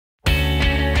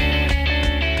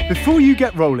Before you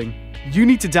get rolling, you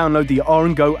need to download the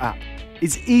R&Go app.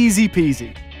 It's easy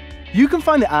peasy. You can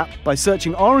find the app by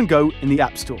searching R&Go in the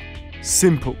App Store.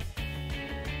 Simple.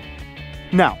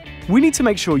 Now, we need to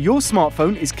make sure your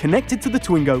smartphone is connected to the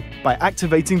Twingo by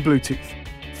activating Bluetooth.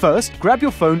 First, grab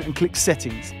your phone and click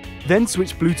Settings, then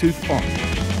switch Bluetooth on.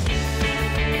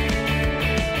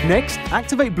 Next,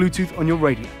 activate Bluetooth on your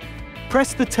radio.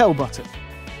 Press the Tell button.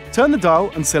 Turn the dial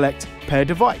and select Pair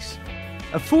Device.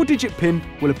 A 4-digit PIN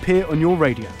will appear on your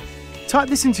radio. Type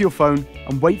this into your phone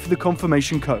and wait for the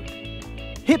confirmation code.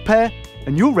 Hit pair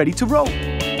and you're ready to roll.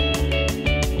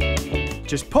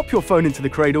 Just pop your phone into the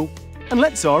cradle and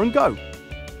let's R&Go.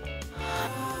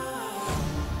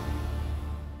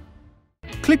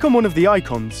 Click on one of the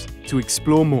icons to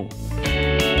explore more.